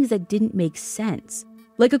saying things that didn't make sense.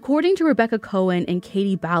 According to Rebecca Cohen and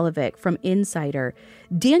Katie Balovic from Insider,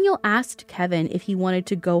 Daniel asked Kevin if he wanted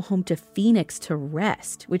to go home to Phoenix to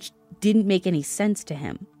rest, which didn't make any sense to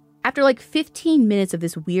him. After 15 minutes of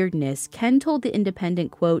this weirdness, Ken told The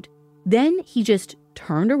Independent, quote, "Then he just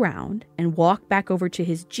turned around and walked back over to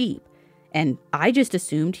his Jeep, and I just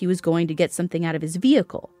assumed he was going to get something out of his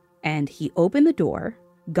vehicle. And he opened the door,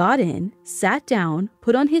 got in, sat down,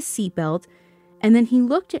 put on his seatbelt, and then he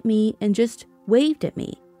looked at me and just waved at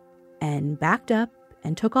me and backed up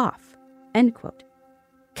and took off." End quote.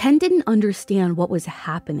 Ken didn't understand what was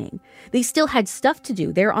happening. They still had stuff to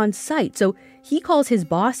do. They're on site. So he calls his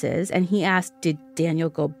bosses and he asked, did Daniel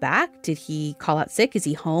go back? Did he call out sick? Is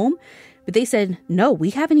he home? But they said, no,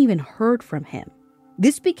 we haven't even heard from him.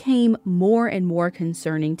 This became more and more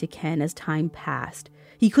concerning to Ken as time passed.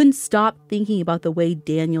 He couldn't stop thinking about the way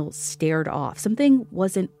Daniel stared off. Something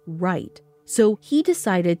wasn't right. So he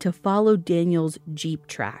decided to follow Daniel's Jeep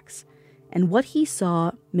tracks. and what he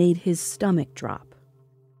saw made his stomach drop.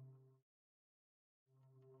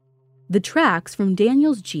 The tracks from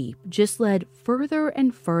Daniel's Jeep just led further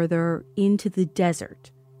and further into the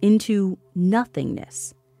desert, into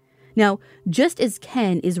nothingness. Now, just as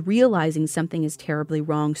Ken is realizing something is terribly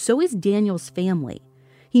wrong, so is Daniel's family.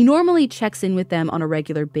 He normally checks in with them on a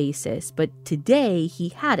regular basis, but today he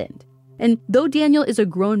hadn't. And though Daniel is a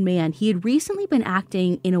grown man, he had recently been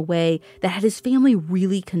acting in a way that had his family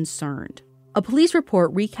really concerned. A police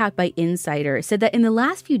report recapped by Insider said that in the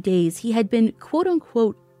last few days, he had been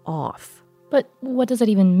quote-unquote off. But what does that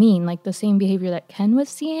even mean? Like the same behavior that Ken was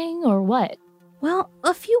seeing, or what? Well,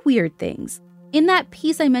 a few weird things. In that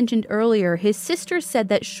piece I mentioned earlier, his sister said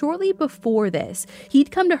that shortly before this,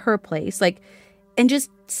 he'd come to her place, and just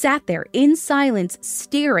sat there in silence,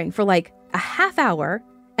 staring for a half hour,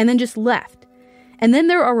 and then just left. And then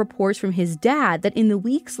there are reports from his dad that in the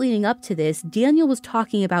weeks leading up to this, Daniel was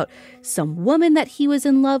talking about some woman that he was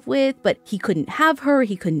in love with, but he couldn't have her,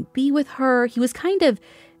 he couldn't be with her. He was kind of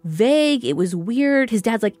vague, it was weird. His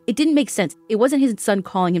dad's it didn't make sense. It wasn't his son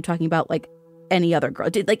calling him talking about any other girl.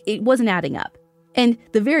 It wasn't adding up. And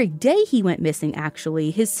the very day he went missing,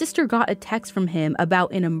 actually, his sister got a text from him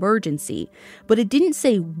about an emergency, but it didn't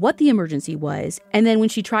say what the emergency was. And then when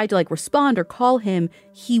she tried to respond or call him,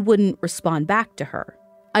 he wouldn't respond back to her.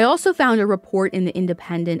 I also found a report in The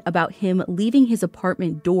Independent about him leaving his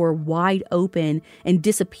apartment door wide open and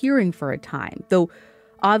disappearing for a time, though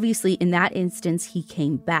obviously in that instance he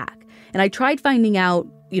came back. And I tried finding out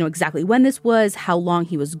exactly when this was, how long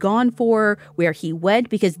he was gone for, where he went,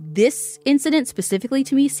 because this incident specifically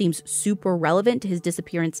to me seems super relevant to his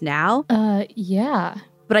disappearance now. Yeah.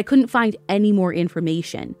 But I couldn't find any more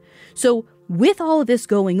information. So with all of this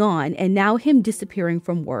going on, and now him disappearing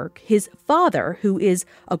from work, his father, who is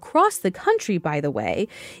across the country, by the way,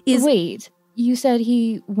 is... Wait, you said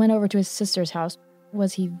he went over to his sister's house.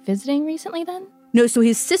 Was he visiting recently then? No, so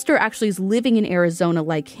his sister actually is living in Arizona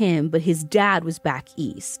like him, but his dad was back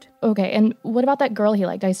east. Okay, and what about that girl he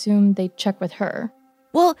liked? I assume they checked with her.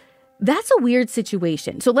 Well, that's a weird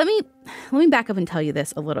situation. So let me back up and tell you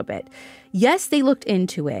this a little bit. Yes, they looked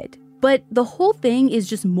into it, but the whole thing is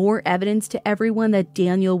just more evidence to everyone that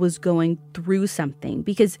Daniel was going through something,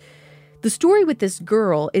 because the story with this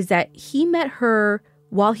girl is that he met her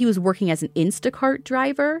while he was working as an Instacart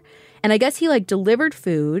driver. And I guess he delivered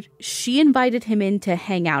food. She invited him in to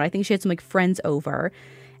hang out. I think she had some friends over.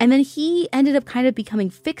 And then he ended up kind of becoming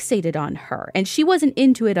fixated on her. And she wasn't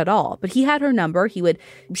into it at all. But he had her number.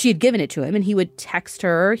 She had given it to him, and he would text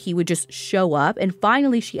her. He would just show up. And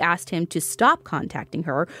finally, she asked him to stop contacting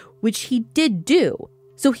her, which he did do.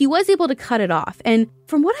 So he was able to cut it off. And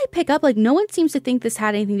from what I pick up, no one seems to think this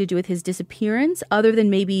had anything to do with his disappearance, other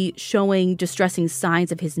than maybe showing distressing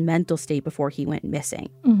signs of his mental state before he went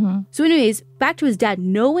missing. Mm-hmm. So anyways, back to his dad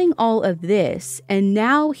knowing all of this, and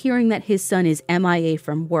now hearing that his son is MIA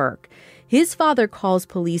from work, his father calls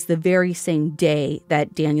police the very same day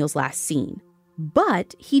that Daniel's last seen.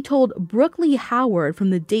 But he told Brooke Lee Howard from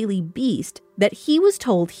the Daily Beast that he was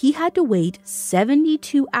told he had to wait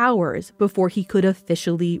 72 hours before he could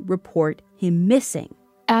officially report him missing.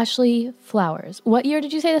 Ashley Flowers. What year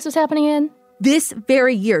did you say this was happening in? This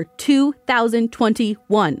very year,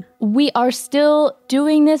 2021. We are still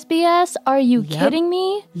doing this BS? Are you kidding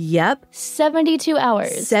me? Yep. 72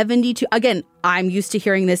 hours. 72. Again, I'm used to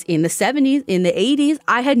hearing this in the 70s, in the 80s.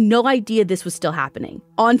 I had no idea this was still happening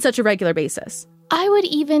on such a regular basis. I would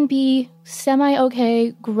even be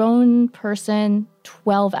semi-okay, grown person,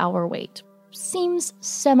 12-hour wait. Seems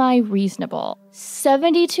semi-reasonable.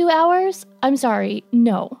 72 hours? I'm sorry,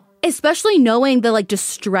 no. Especially knowing the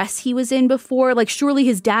distress he was in before. Surely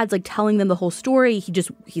his dad's telling them the whole story.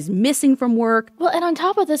 He's missing from work. Well, and on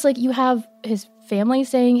top of this, you have his family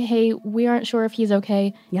saying, hey, we aren't sure if he's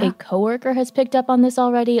okay. Yeah. A coworker has picked up on this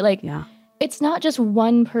already. Yeah. It's not just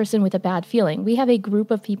one person with a bad feeling. We have a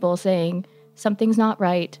group of people saying something's not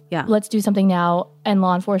right. Yeah. Let's do something now. And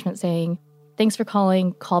law enforcement saying, thanks for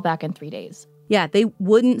calling, call back in 3 days. Yeah, they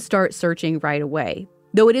wouldn't start searching right away.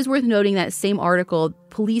 Though it is worth noting that same article,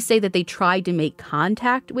 police say that they tried to make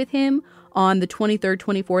contact with him on the 23rd,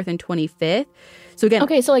 24th, and 25th. So again...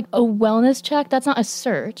 Okay, so a wellness check, that's not a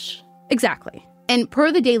search. Exactly. And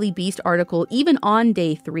per the Daily Beast article, even on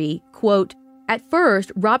day 3, quote, at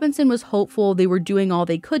first, Robinson was hopeful they were doing all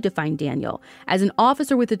they could to find Daniel, as an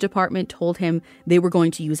officer with the department told him they were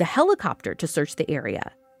going to use a helicopter to search the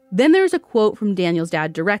area. Then there's a quote from Daniel's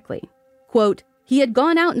dad directly. Quote, he had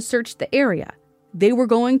gone out and searched the area. They were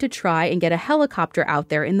going to try and get a helicopter out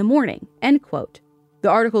there in the morning, end quote. The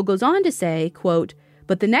article goes on to say, quote,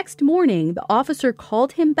 But the next morning, the officer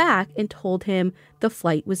called him back and told him the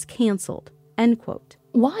flight was canceled, end quote.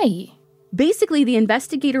 Why? Basically, the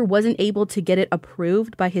investigator wasn't able to get it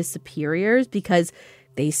approved by his superiors because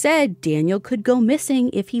they said Daniel could go missing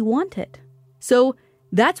if he wanted. So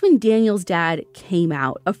that's when Daniel's dad came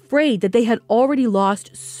out, afraid that they had already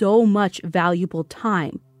lost so much valuable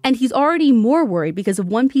time. And he's already more worried because of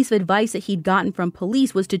one piece of advice that he'd gotten from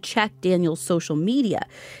police was to check Daniel's social media.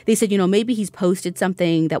 They said, maybe he's posted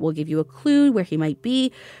something that will give you a clue where he might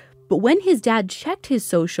be. But when his dad checked his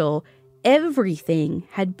social, everything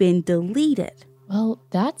had been deleted. Well,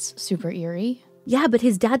 that's super eerie. Yeah, but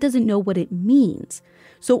his dad doesn't know what it means.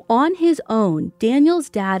 So on his own, Daniel's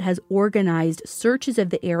dad has organized searches of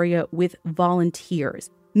the area with volunteers.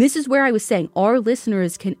 And this is where I was saying our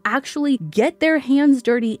listeners can actually get their hands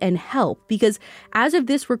dirty and help, because as of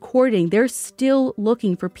this recording, they're still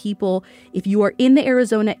looking for people. If you are in the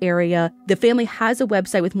Arizona area, the family has a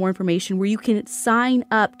website with more information where you can sign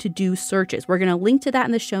up to do searches. We're going to link to that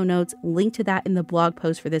in the show notes, link to that in the blog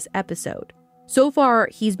post for this episode. So far,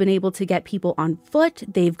 he's been able to get people on foot.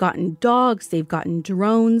 They've gotten dogs, they've gotten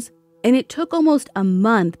drones, and it took almost a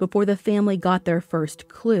month before the family got their first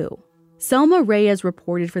clue. Selma Reyes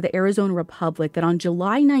reported for the Arizona Republic that on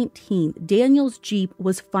July 19th, Daniel's Jeep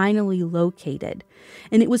was finally located.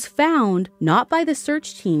 And it was found not by the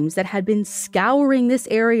search teams that had been scouring this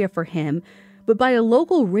area for him, but by a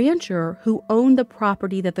local rancher who owned the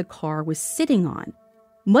property that the car was sitting on.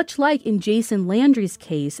 Much like in Jason Landry's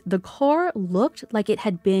case, the car looked like it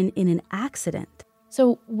had been in an accident.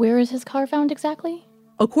 So where is his car found exactly?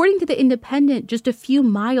 According to The Independent, just a few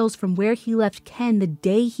miles from where he left Ken the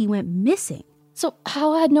day he went missing. So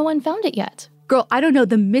how had no one found it yet? Girl, I don't know.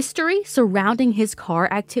 The mystery surrounding his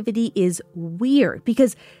car activity is weird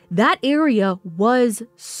because that area was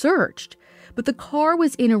searched. But the car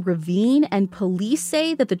was in a ravine and police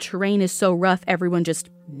say that the terrain is so rough everyone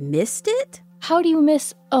just missed it? How do you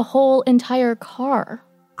miss a whole entire car?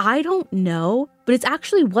 I don't know, but it's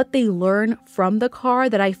actually what they learn from the car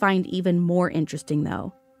that I find even more interesting,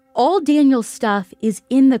 though. All Daniel's stuff is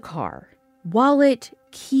in the car. Wallet,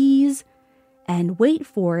 keys, and wait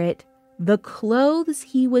for it, the clothes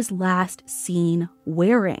he was last seen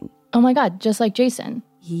wearing. Oh my God, just like Jason.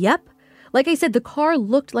 Yep. Like I said, the car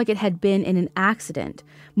looked like it had been in an accident,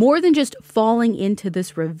 more than just falling into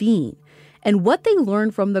this ravine. And what they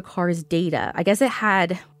learned from the car's data, I guess it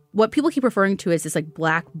had what people keep referring to as this like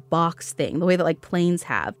black box thing, the way that like planes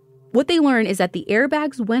have. What they learned is that the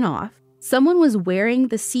airbags went off. Someone was wearing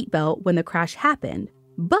the seatbelt when the crash happened,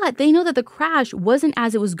 but they know that the crash wasn't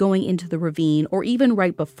as it was going into the ravine or even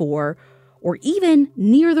right before or even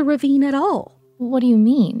near the ravine at all. What do you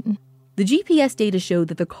mean? The GPS data showed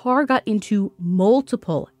that the car got into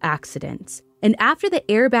multiple accidents. And after the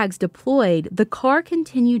airbags deployed, the car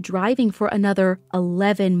continued driving for another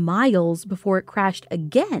 11 miles before it crashed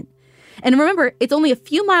again. And remember, it's only a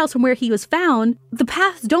few miles from where he was found. The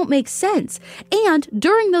paths don't make sense. And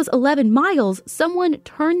during those 11 miles, someone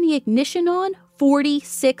turned the ignition on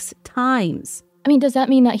 46 times. I mean, does that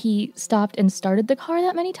mean that he stopped and started the car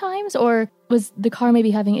that many times? Or was the car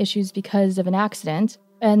maybe having issues because of an accident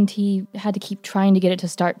and he had to keep trying to get it to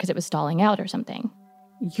start because it was stalling out or something?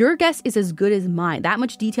 Your guess is as good as mine. That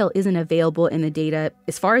much detail isn't available in the data,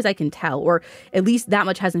 as far as I can tell, or at least that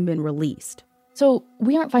much hasn't been released. So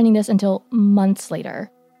we aren't finding this until months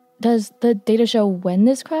later. Does the data show when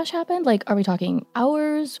this crash happened? Like, are we talking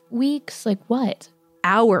hours, weeks, like what?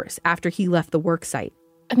 Hours after he left the worksite.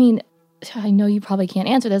 I mean, I know you probably can't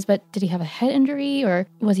answer this, but did he have a head injury or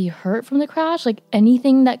was he hurt from the crash? Like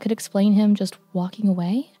anything that could explain him just walking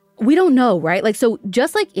away? We don't know, right? Like, so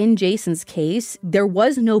just like in Jason's case, there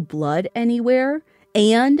was no blood anywhere.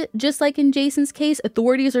 And just like in Jason's case,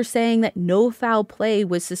 authorities are saying that no foul play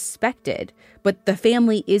was suspected, but the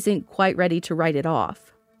family isn't quite ready to write it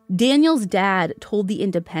off. Daniel's dad told The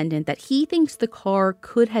Independent that he thinks the car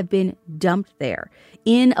could have been dumped there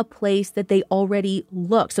in a place that they already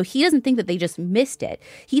looked. So he doesn't think that they just missed it.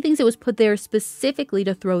 He thinks it was put there specifically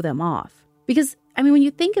to throw them off. Because, I mean, when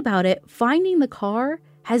you think about it, finding the car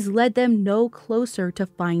has led them no closer to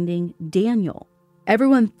finding Daniel.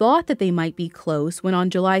 Everyone thought that they might be close when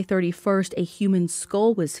on July 31st, a human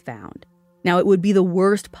skull was found. Now, it would be the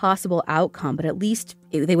worst possible outcome, but at least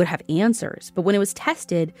they would have answers. But when it was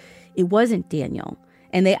tested, it wasn't Daniel.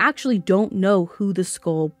 And they actually don't know who the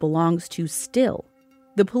skull belongs to still.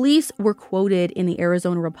 The police were quoted in the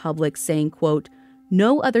Arizona Republic saying, quote,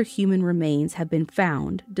 "No other human remains have been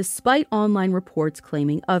found, despite online reports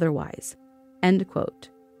claiming otherwise." End quote.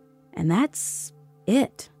 And that's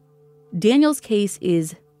it. Daniel's case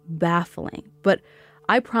is baffling, but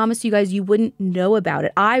I promise you guys, you wouldn't know about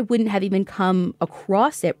it. I wouldn't have even come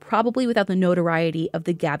across it, probably without the notoriety of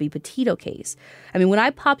the Gabby Petito case. I mean, when I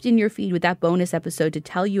popped in your feed with that bonus episode to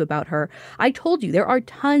tell you about her, I told you there are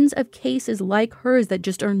tons of cases like hers that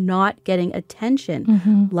just are not getting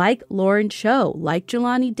attention, like Lauren Cho, like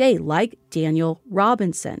Jelani Day, like Daniel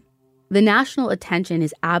Robinson. The national attention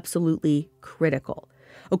is absolutely critical.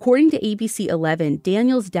 According to ABC 11,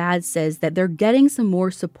 Daniel's dad says that they're getting some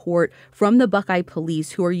more support from the Buckeye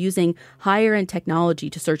police who are using higher-end technology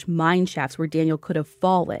to search mine shafts where Daniel could have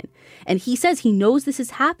fallen. And he says he knows this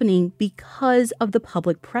is happening because of the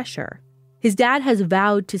public pressure. His dad has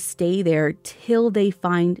vowed to stay there till they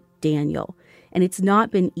find Daniel, and it's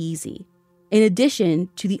not been easy. In addition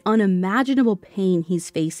to the unimaginable pain he's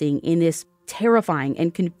facing in this terrifying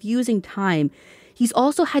and confusing time, he's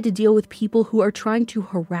also had to deal with people who are trying to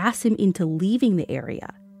harass him into leaving the area.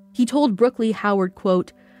 He told Brooklyn Howard,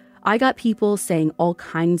 quote, "I got people saying all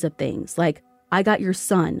kinds of things, like, I got your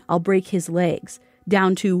son, I'll break his legs,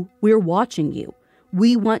 down to, we're watching you.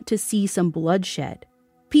 We want to see some bloodshed.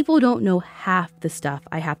 People don't know half the stuff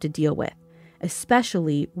I have to deal with,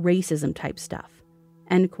 especially racism type stuff."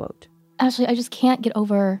 End quote. Ashley, I just can't get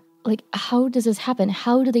over, like, how does this happen?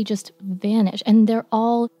 How do they just vanish? And they're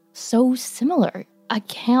all so similar. I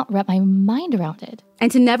can't wrap my mind around it.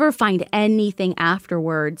 And to never find anything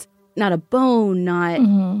afterwards, not a bone, not...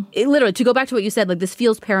 It literally, to go back to what you said, like, this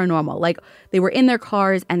feels paranormal. Like, they were in their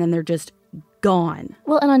cars and then they're just gone.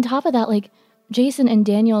 Well, and on top of that, like, Jason and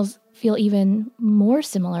Daniel's feel even more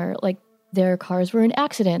similar. Like, their cars were in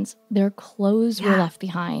accidents. Their clothes were left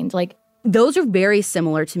behind. Like, those are very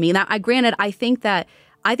similar to me. Now, granted, I think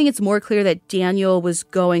it's more clear that Daniel was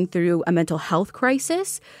going through a mental health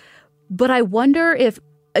crisis. But I wonder if,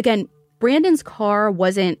 again, Brandon's car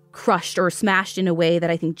wasn't crushed or smashed in a way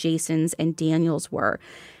that I think Jason's and Daniel's were.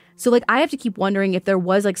 So, like, I have to keep wondering if there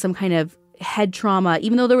was, like, some kind of head trauma,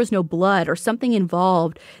 even though there was no blood or something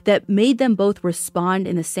involved that made them both respond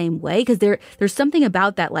in the same way. Because there's something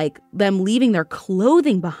about that, like, them leaving their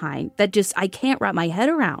clothing behind that just I can't wrap my head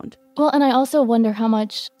around. Well, and I also wonder how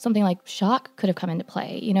much something like shock could have come into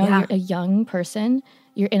play. You know, You're a young person,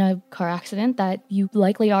 you're in a car accident that you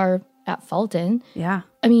likely are at fault in. Yeah.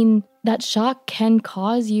 I mean, that shock can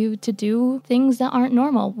cause you to do things that aren't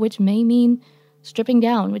normal, which may mean stripping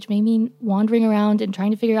down, which may mean wandering around and trying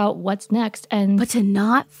to figure out what's next. But to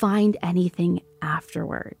not find anything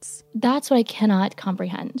afterwards. That's what I cannot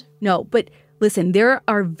comprehend. No, but listen, there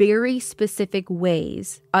are very specific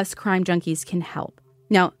ways us crime junkies can help.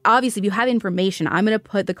 Now, obviously, if you have information, I'm going to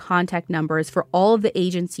put the contact numbers for all of the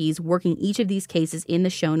agencies working each of these cases in the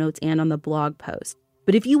show notes and on the blog post.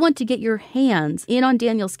 But if you want to get your hands in on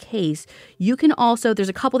Daniel's case, you can also, there's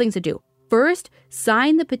a couple things to do. First,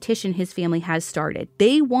 sign the petition his family has started.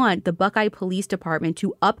 They want the Buckeye Police Department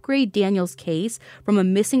to upgrade Daniel's case from a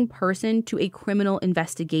missing person to a criminal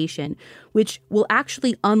investigation, which will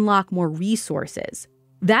actually unlock more resources.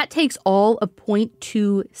 That takes all of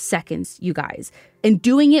 0.2 seconds, you guys. And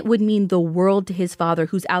doing it would mean the world to his father,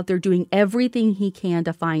 who's out there doing everything he can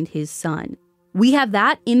to find his son. We have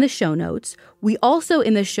that in the show notes. We also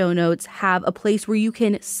in the show notes have a place where you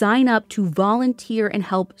can sign up to volunteer and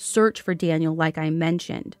help search for Daniel, like I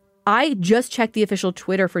mentioned. I just checked the official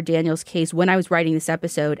Twitter for Daniel's case when I was writing this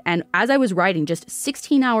episode. And as I was writing, just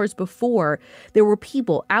 16 hours before, there were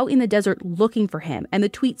people out in the desert looking for him. And the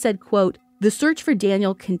tweet said, quote, "The search for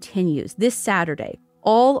Daniel continues this Saturday.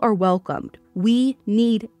 All are welcomed. We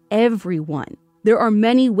need everyone." There are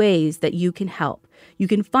many ways that you can help. You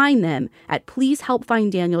can find them at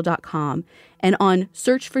pleasehelpfinddaniel.com and on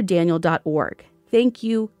searchfordaniel.org. Thank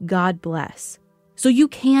you. God bless. So you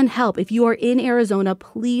can help. If you are in Arizona,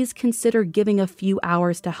 please consider giving a few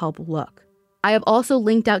hours to help look. I have also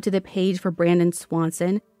linked out to the page for Brandon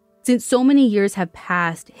Swanson. Since so many years have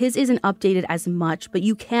passed, his isn't updated as much, but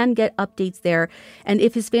you can get updates there. And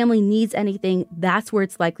if his family needs anything, that's where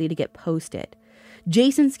it's likely to get posted.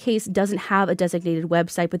 Jason's case doesn't have a designated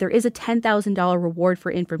website, but there is a $10,000 reward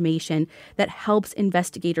for information that helps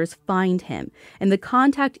investigators find him. And the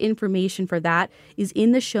contact information for that is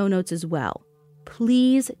in the show notes as well.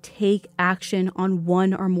 Please take action on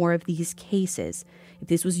one or more of these cases. If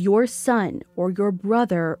this was your son or your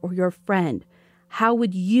brother or your friend, how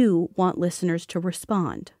would you want listeners to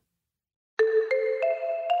respond?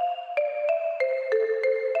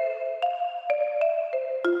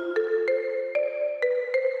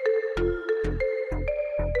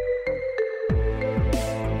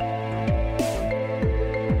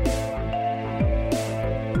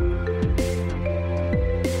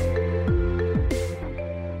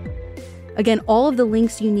 Again, all of the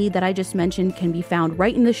links you need that I just mentioned can be found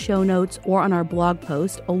right in the show notes or on our blog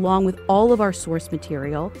post, along with all of our source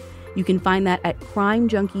material. You can find that at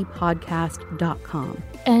crimejunkiepodcast.com.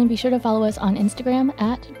 And be sure to follow us on Instagram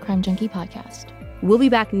at Crime Junkie Podcast. We'll be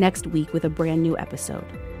back next week with a brand new episode.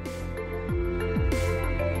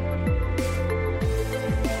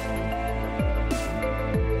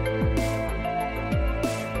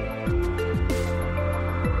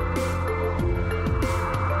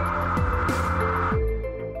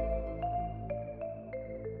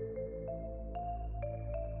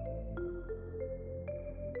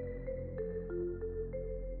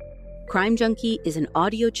 Crime Junkie is an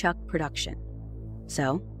Audio Chuck production.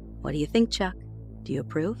 So, what do you think, Chuck? Do you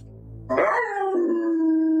approve?